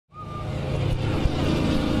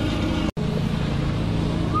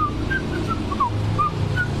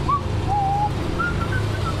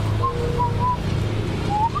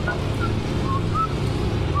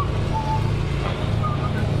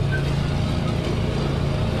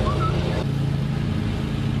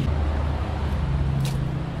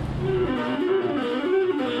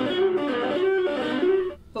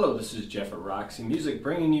this is Jeff at Roxy Music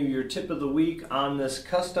bringing you your tip of the week on this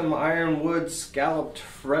custom ironwood scalloped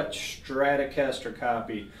fret Stratocaster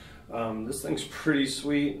copy. This thing's pretty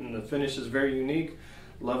sweet and the finish is very unique.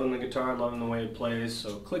 Loving the guitar, loving the way it plays.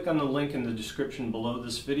 So click on the link in the description below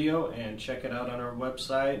this video and check it out on our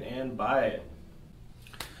website and buy it.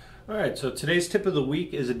 Alright, so today's tip of the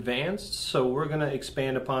week is advanced, so we're going to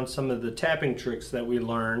expand upon some of the tapping tricks that we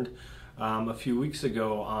learned a few weeks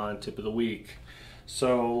ago on Tip of the Week.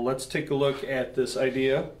 So let's take a look at this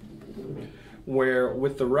idea where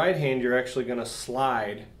with the right hand you're actually going to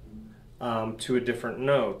slide to a different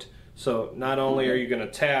note. So not only are you going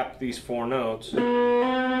to tap these four notes, but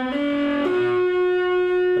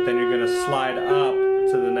then you're going to slide up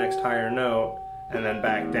to the next higher note and then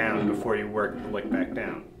back down before you work the lick back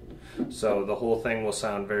down. So the whole thing will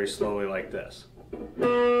sound very slowly like this.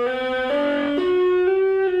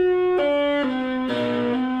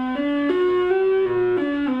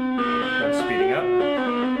 Then speeding up.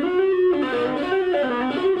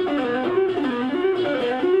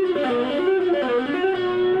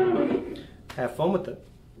 Have fun with it.